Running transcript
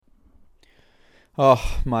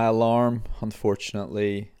Oh, my alarm,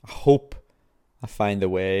 unfortunately. I hope I find a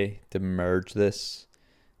way to merge this.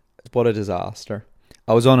 What a disaster.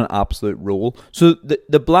 I was on an absolute roll. So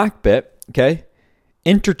the black bit, okay,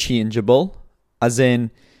 interchangeable, as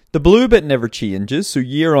in the blue bit never changes, so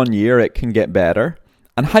year on year it can get better.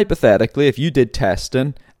 And hypothetically, if you did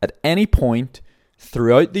testing at any point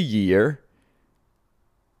throughout the year,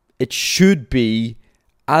 it should be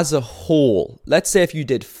as a whole. Let's say if you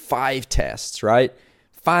did 5 tests, right?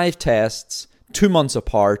 5 tests, 2 months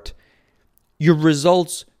apart, your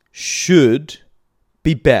results should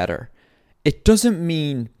be better. It doesn't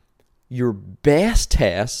mean your best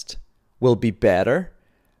test will be better,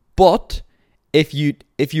 but if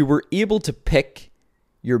you were able to pick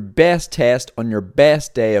your best test on your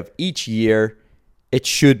best day of each year, it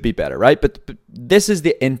should be better, right? But this is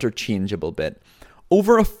the interchangeable bit.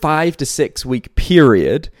 Over a 5 to 6 week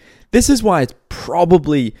period, this is why it's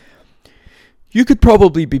probably, you could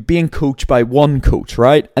probably be being coached by one coach,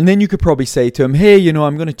 right? And then you could probably say to him, hey,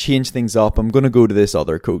 I'm going to change things up. I'm going to go to this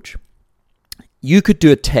other coach. You could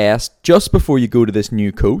do a test just before you go to this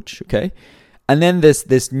new coach, okay? And then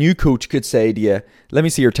this new coach could say to you, let me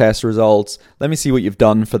see your test results. Let me see what you've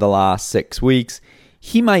done for the last 6 weeks.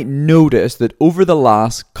 He might notice that over the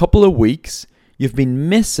last couple of weeks, you've been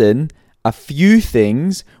missing a few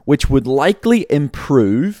things which would likely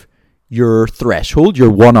improve your threshold,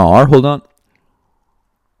 your 1 hour. Hold on.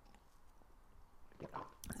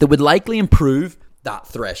 That would likely improve that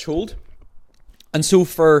threshold. And so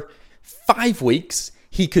for 5 weeks,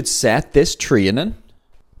 he could set this training.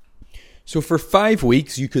 So for 5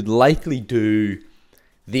 weeks, you could likely do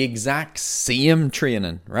the exact same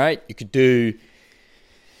training, right? You could do,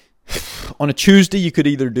 on a Tuesday, you could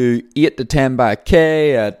either do 8 to 10 by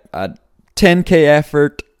K at 10K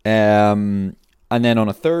effort, and then on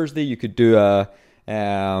a Thursday, you could do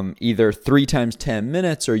either 3 times 10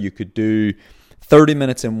 minutes, or you could do 30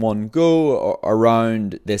 minutes in one go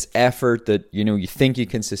around this effort that you think you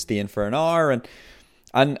can sustain for an hour,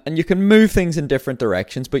 and you can move things in different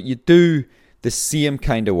directions, but you do the same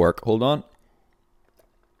kind of work. Hold on.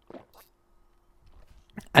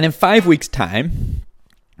 And in 5 weeks' time,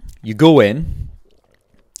 you go in,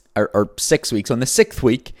 or 6 weeks, on the 6th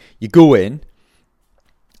week, you go in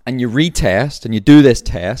and you retest and you do this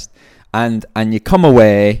test, and you come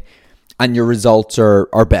away and your results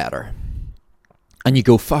are better. And you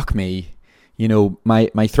go, fuck me,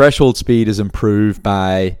 my threshold speed is improved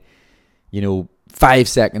by, 5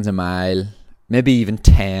 seconds a mile, maybe even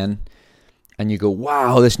 10. And you go,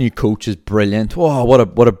 wow, this new coach is brilliant. Wow,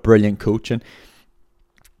 what a brilliant coach.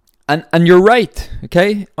 And you're right,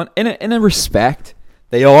 okay? In a respect,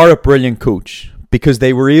 they are a brilliant coach because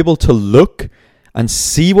they were able to look and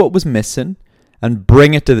see what was missing and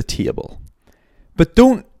bring it to the table. But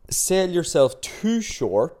don't sell yourself too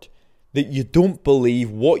short that you don't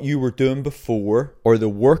believe what you were doing before or the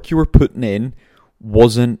work you were putting in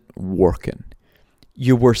wasn't working.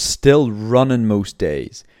 You were still running most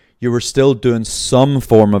days. You were still doing some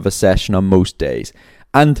form of a session on most days.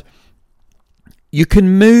 And you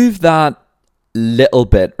can move that little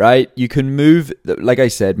bit, right? You can move, like I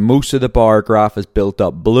said, most of the bar graph is built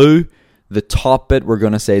up blue. The top bit, we're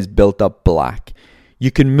going to say, is built up black.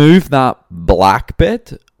 You can move that black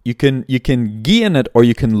bit. You can gain it or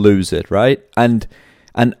you can lose it, right? And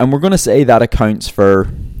we're going to say that accounts for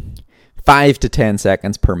 5 to 10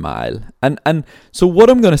 seconds per mile. And so what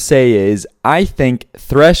I'm going to say is I think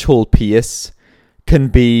threshold pace can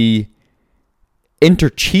be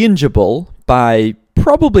interchangeable by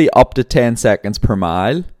probably up to 10 seconds per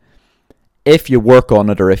mile if you work on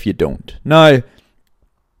it or if you don't. Now,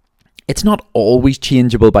 it's not always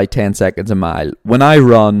changeable by 10 seconds a mile. When I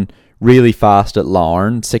run really fast at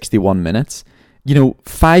Larne, 61 minutes,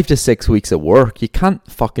 5 to 6 weeks of work, you can't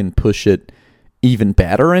fucking push it even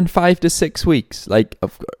better in 5 to 6 weeks. Like,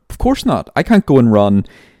 of course not. I can't go and run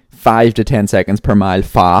 5 to 10 seconds per mile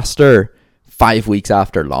faster 5 weeks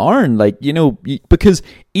after Larne. Like, because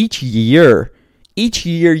each year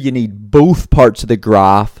you need both parts of the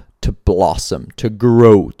graph to blossom, to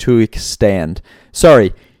grow, to extend.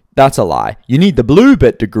 Sorry, that's a lie. You need the blue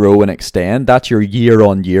bit to grow and extend. That's your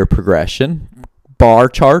year-on-year progression bar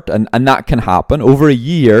chart, and that can happen. Over a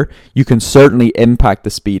year, you can certainly impact the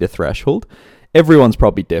speed of threshold. Everyone's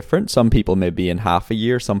probably different. Some people may be in half a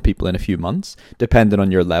year, some people in a few months, depending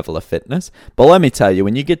on your level of fitness. But let me tell you,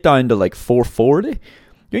 when you get down to like 440, you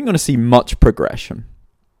ain't going to see much progression.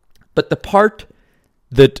 But the part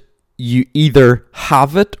that you either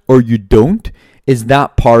have it or you don't is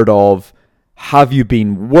that part of have you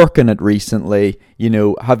been working it recently?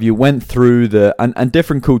 Have you went through and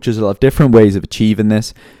different coaches will have different ways of achieving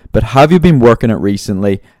this, but have you been working it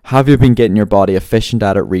recently? Have you been getting your body efficient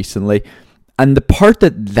at it recently? And the part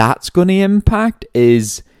that's going to impact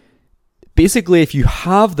is basically if you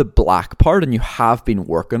have the black part and you have been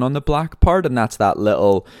working on the black part, and that's that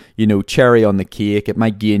little, cherry on the cake, it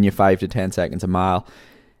might gain you 5 to 10 seconds a mile.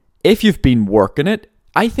 If you've been working it,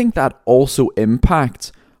 I think that also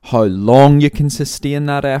impacts how long you can sustain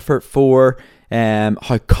that effort for,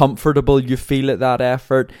 how comfortable you feel at that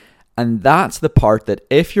effort. And that's the part that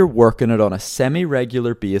if you're working it on a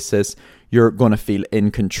semi-regular basis, you're going to feel in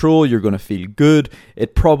control, you're going to feel good.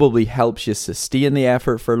 It probably helps you sustain the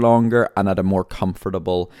effort for longer and at a more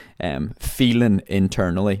comfortable feeling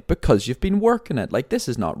internally because you've been working it. Like, this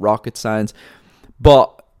is not rocket science.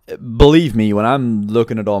 But believe me, when I'm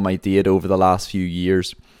looking at all my data over the last few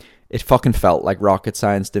years, it fucking felt like rocket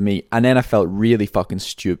science to me. And then I felt really fucking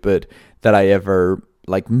stupid that I ever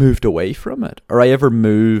moved away from it, or I ever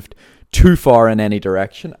moved too far in any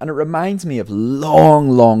direction. And it reminds me of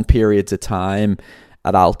long periods of time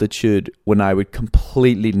at altitude when I would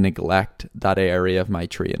completely neglect that area of my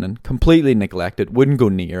training, completely neglect it, wouldn't go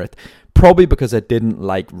near it, probably because I didn't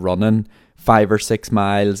like running 5 or 6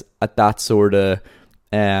 miles at that sort of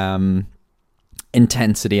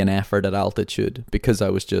intensity and effort at altitude, because I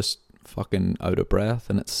was just fucking out of breath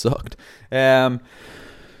and it sucked.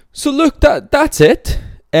 So look, that's it.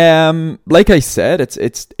 Like I said,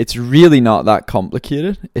 it's really not that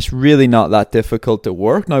complicated. It's really not that difficult to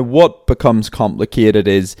work. Now, what becomes complicated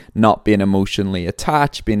is not being emotionally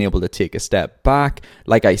attached, being able to take a step back.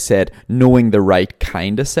 Like I said, knowing the right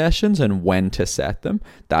kind of sessions and when to set them.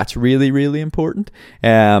 That's really, really important.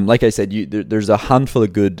 Like I said, there's a handful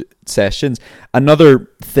of good sessions. Another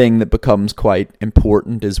thing that becomes quite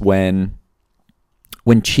important is when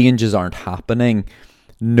changes aren't happening,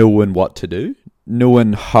 knowing what to do,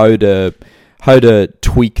 knowing how to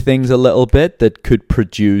tweak things a little bit that could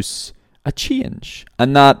produce a change,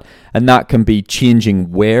 and that can be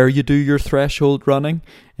changing where you do your threshold running.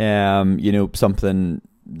 Something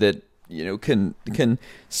that can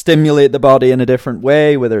stimulate the body in a different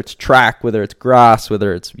way, whether it's track, whether it's grass,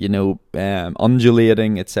 whether it's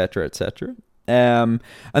undulating, etc., etc. And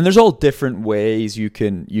there's all different ways you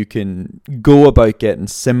can go about getting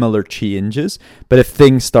similar changes. But if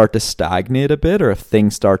things start to stagnate a bit, or if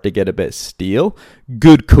things start to get a bit stale,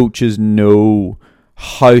 good coaches know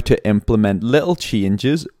how to implement little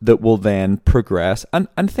changes that will then progress.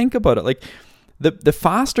 And think about it, like the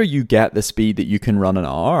faster you get the speed that you can run an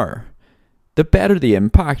hour, the better the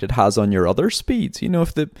impact it has on your other speeds.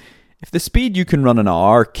 If the speed you can run an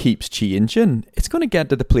hour keeps changing, it's going to get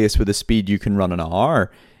to the place where the speed you can run an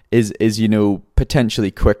hour is potentially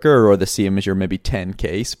quicker or the same as your maybe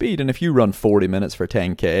 10k speed. And if you run 40 minutes for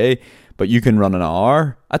 10k, but you can run an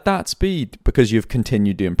hour at that speed because you've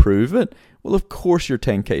continued to improve it, well, of course your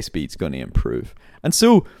 10k speed's going to improve. And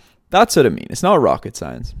so that's what I mean. It's not rocket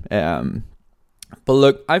science. But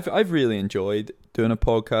look, I've really enjoyed doing a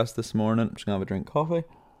podcast this morning. I'm just going to have a drink of coffee.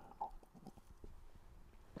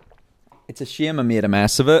 It's a shame I made a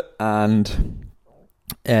mess of it, and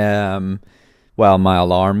my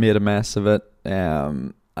alarm made a mess of it,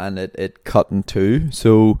 and it cut in two.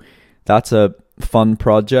 So that's a fun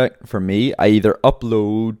project for me. I either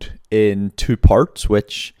upload in 2 parts,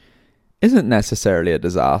 which isn't necessarily a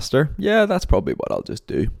disaster. Yeah, that's probably what I'll just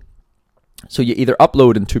do. So you either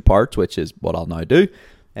upload in 2 parts, which is what I'll now do,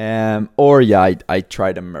 or I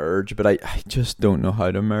try to merge, but I just don't know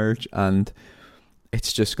how to merge, and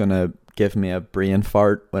it's just gonna give me a brain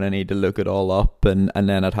fart when I need to look it all up, and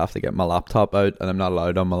then I'd have to get my laptop out, and I'm not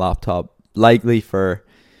allowed on my laptop likely for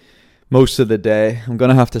most of the day. I'm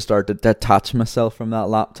gonna have to start to detach myself from that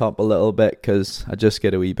laptop a little bit because I just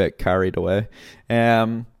get a wee bit carried away.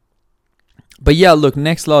 But yeah, look,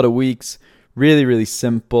 next lot of weeks, really, really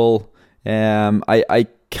simple. I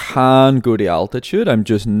can go to altitude. I'm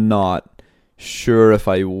just not sure if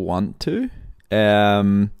I want to.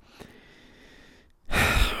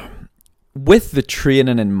 With the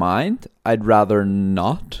training in mind, I'd rather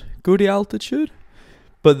not go to altitude.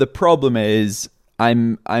 But the problem is, I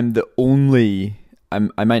might not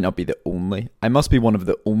be the only. I must be one of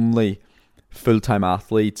the only full-time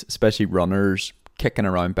athletes, especially runners, kicking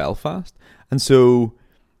around Belfast. And so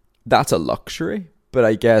that's a luxury. But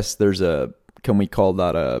I guess can we call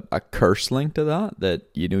that a curse link to that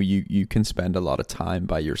you can spend a lot of time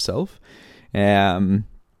by yourself. And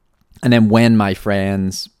then when my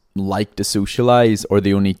friends like to socialize, or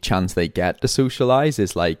the only chance they get to socialize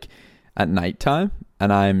is like at nighttime,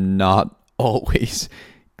 and I'm not always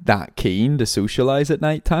that keen to socialize at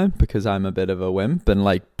night time because I'm a bit of a wimp and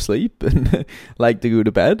like sleep and like to go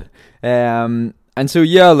to bed. And so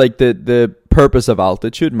yeah, like the purpose of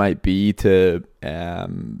Altitude might be to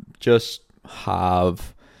just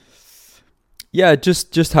have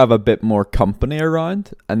just have a bit more company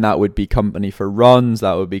around, and that would be company for runs,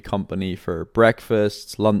 that would be company for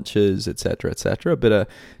breakfasts, lunches, etc., etc. A bit of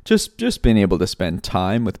just being able to spend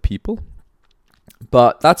time with people.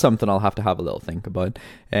 But that's something I'll have to have a little think about,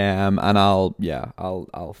 and I'll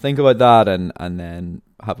think about that and then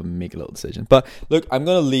make a little decision. But look, I'm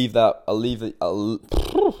gonna leave that.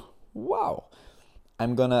 Wow,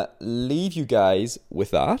 I'm gonna leave you guys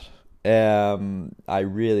with that. I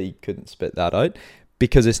really couldn't spit that out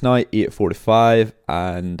because it's now 8:45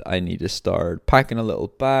 and I need to start packing a little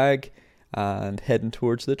bag and heading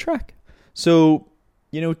towards the track. So,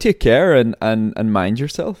 take care and mind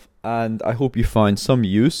yourself. And I hope you find some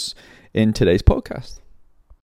use in today's podcast.